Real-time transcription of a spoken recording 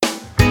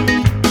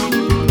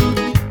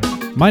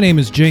My name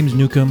is James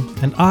Newcomb,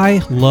 and I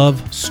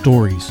love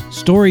stories.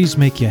 Stories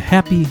make you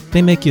happy,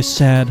 they make you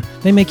sad,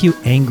 they make you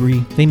angry,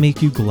 they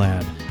make you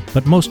glad.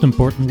 But most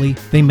importantly,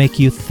 they make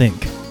you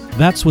think.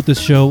 That's what this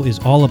show is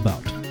all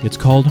about. It's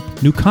called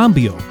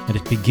Nucambio, and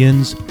it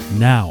begins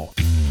now.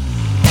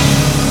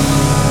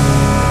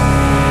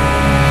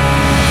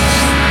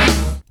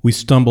 We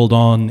stumbled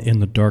on in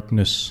the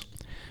darkness,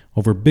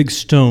 over big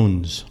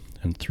stones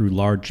and through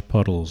large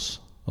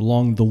puddles,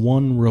 along the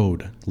one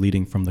road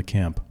leading from the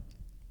camp.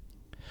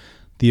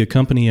 The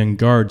accompanying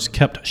guards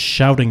kept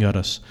shouting at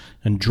us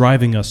and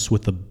driving us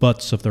with the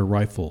butts of their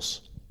rifles.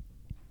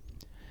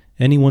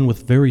 Anyone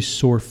with very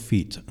sore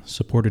feet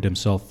supported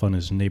himself on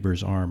his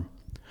neighbor's arm.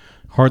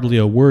 Hardly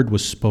a word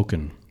was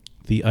spoken.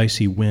 The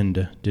icy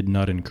wind did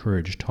not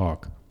encourage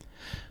talk.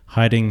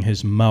 Hiding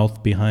his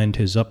mouth behind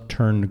his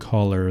upturned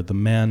collar, the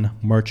man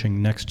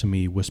marching next to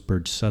me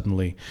whispered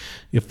suddenly,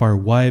 "If our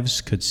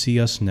wives could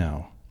see us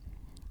now.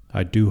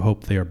 I do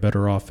hope they are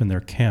better off in their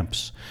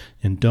camps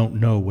and don't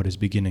know what is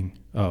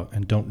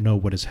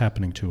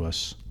happening to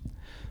us."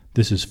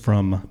 This is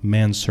from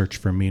Man's Search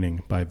for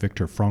Meaning by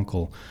Viktor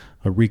Frankl,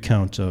 a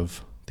recount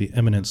of the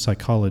eminent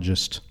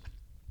psychologist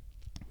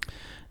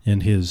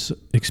and his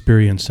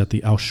experience at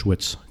the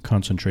Auschwitz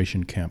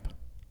concentration camp.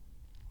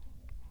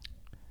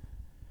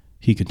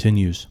 He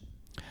continues,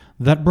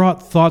 "That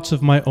brought thoughts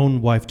of my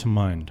own wife to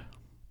mind.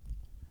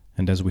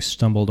 And as we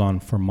stumbled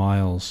on for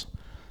miles,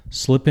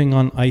 slipping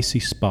on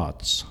icy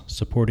spots,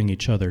 supporting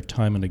each other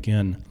time and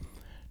again,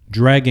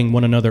 dragging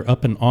one another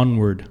up and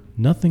onward,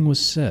 nothing was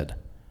said,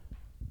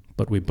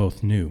 but we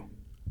both knew.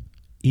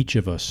 Each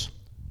of us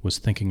was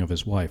thinking of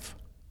his wife.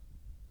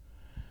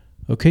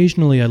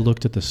 Occasionally I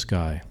looked at the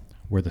sky,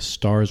 where the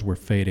stars were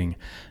fading,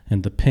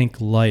 and the pink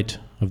light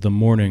of the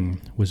morning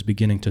was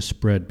beginning to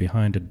spread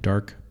behind a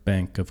dark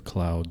bank of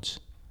clouds.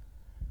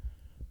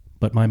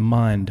 But my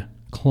mind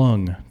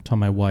clung to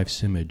my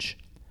wife's image,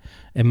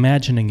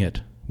 imagining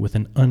it with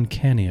an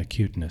uncanny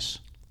acuteness.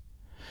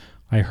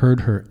 I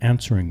heard her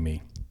answering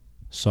me,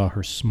 saw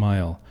her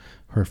smile,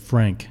 her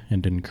frank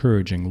and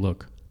encouraging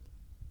look.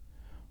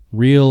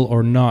 Real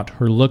or not,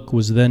 her look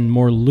was then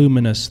more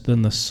luminous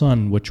than the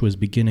sun which was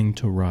beginning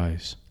to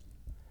rise.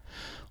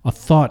 A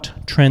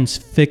thought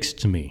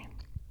transfixed me.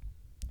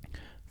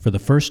 For the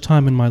first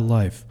time in my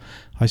life,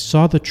 I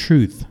saw the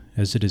truth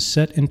as it is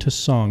set into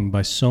song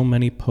by so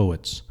many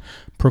poets,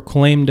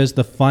 proclaimed as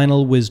the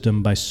final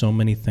wisdom by so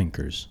many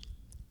thinkers.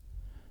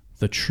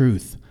 The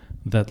truth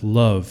that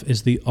love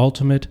is the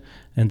ultimate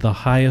and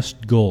the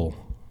highest goal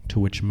to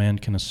which man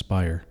can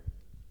aspire.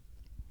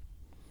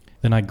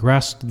 Then I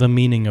grasped the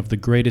meaning of the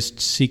greatest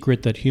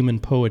secret that human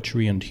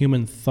poetry and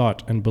human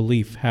thought and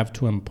belief have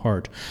to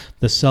impart.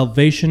 The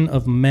salvation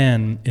of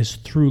man is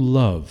through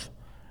love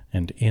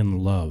and in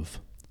love.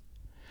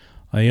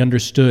 I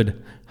understood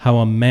how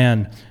a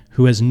man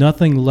who has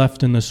nothing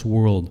left in this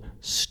world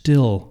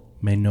still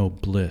may know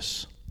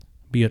bliss,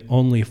 be it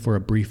only for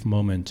a brief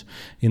moment,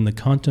 in the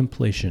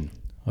contemplation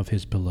of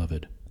his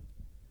beloved.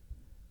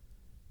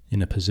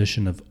 In a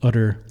position of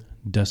utter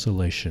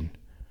desolation,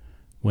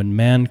 when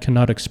man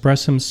cannot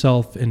express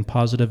himself in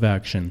positive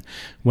action,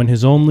 when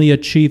his only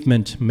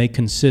achievement may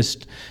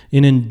consist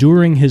in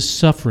enduring his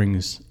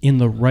sufferings in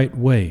the right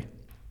way,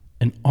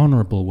 an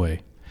honorable way,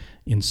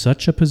 in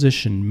such a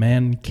position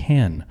man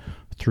can,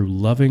 through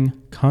loving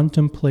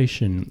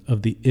contemplation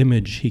of the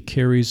image he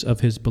carries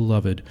of his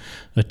beloved,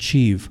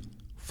 achieve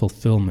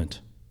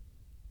fulfillment.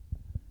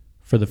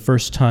 For the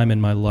first time in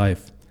my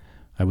life,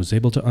 I was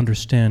able to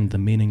understand the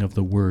meaning of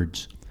the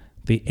words,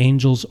 "The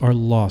angels are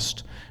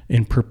lost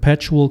in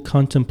perpetual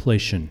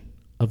contemplation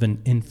of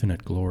an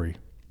infinite glory."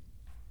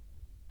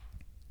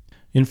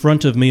 In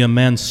front of me, a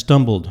man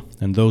stumbled,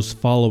 and those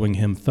following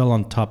him fell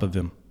on top of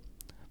him.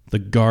 The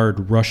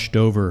guard rushed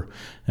over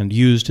and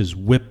used his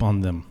whip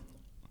on them.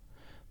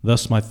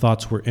 Thus my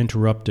thoughts were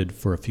interrupted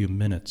for a few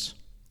minutes.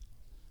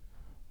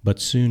 But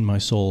soon my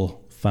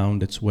soul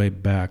found its way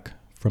back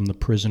from the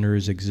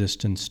prisoner's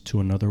existence to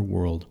another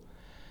world,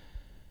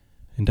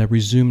 and I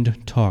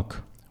resumed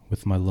talk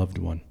with my loved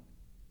one.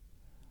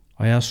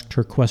 I asked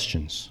her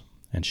questions,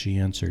 and she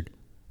answered.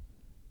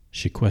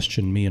 She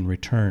questioned me in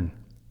return,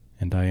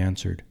 and I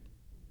answered.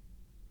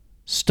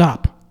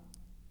 "Stop!"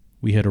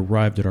 We had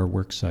arrived at our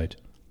work site.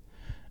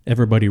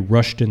 Everybody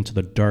rushed into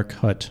the dark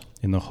hut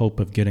in the hope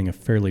of getting a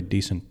fairly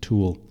decent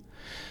tool.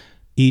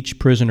 Each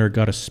prisoner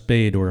got a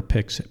spade or a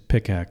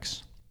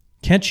pickaxe.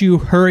 "Can't you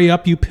hurry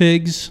up, you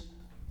pigs?"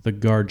 the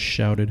guard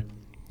shouted.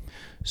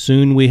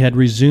 Soon we had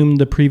resumed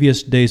the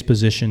previous day's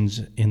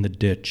positions in the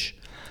ditch.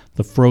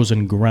 The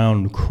frozen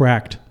ground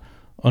cracked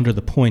under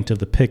the point of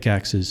the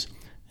pickaxes,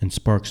 and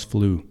sparks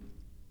flew.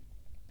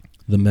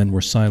 The men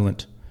were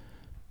silent,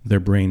 their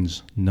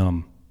brains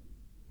numb.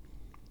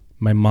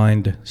 My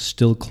mind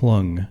still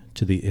clung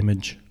to the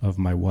image of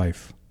my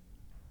wife.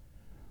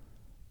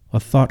 A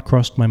thought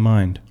crossed my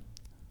mind.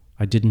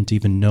 I didn't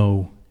even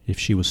know if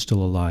she was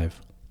still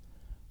alive.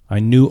 I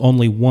knew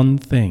only one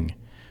thing,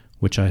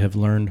 which I have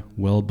learned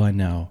well by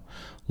now.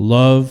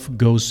 Love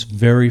goes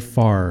very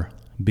far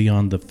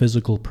beyond the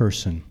physical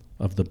person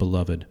of the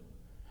beloved.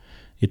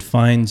 It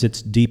finds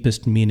its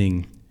deepest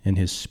meaning in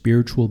his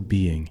spiritual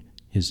being,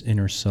 his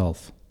inner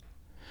self.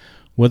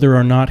 Whether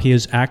or not he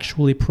is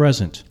actually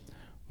present,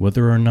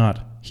 whether or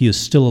not he is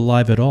still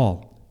alive at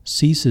all,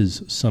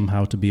 ceases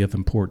somehow to be of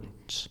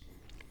importance.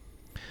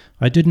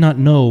 I did not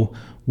know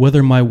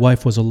whether my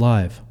wife was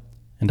alive,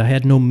 and I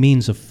had no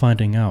means of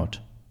finding out.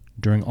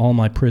 During all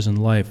my prison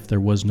life, there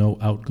was no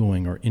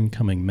outgoing or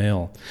incoming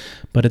mail,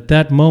 but at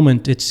that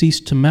moment it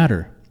ceased to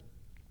matter.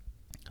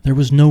 There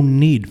was no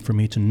need for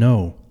me to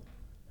know.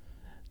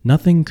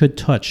 Nothing could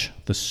touch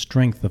the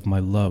strength of my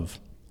love,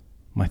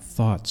 my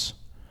thoughts,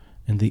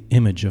 and the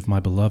image of my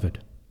beloved.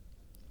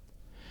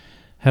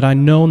 Had I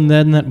known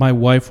then that my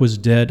wife was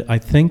dead, I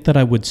think that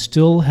I would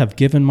still have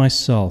given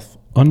myself,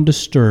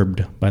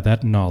 undisturbed by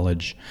that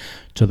knowledge,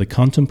 to the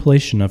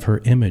contemplation of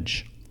her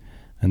image,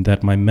 and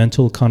that my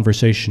mental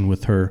conversation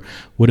with her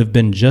would have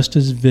been just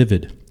as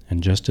vivid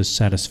and just as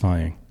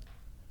satisfying.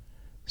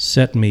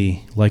 Set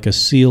me like a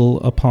seal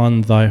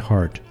upon thy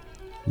heart.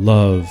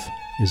 Love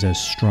is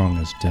as strong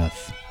as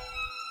death.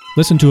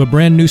 Listen to a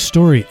brand new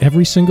story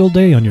every single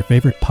day on your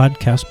favorite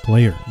podcast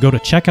player. Go to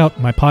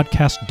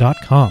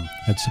checkoutmypodcast.com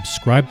and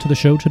subscribe to the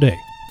show today.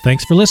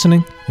 Thanks for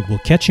listening, and we'll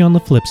catch you on the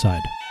flip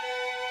side.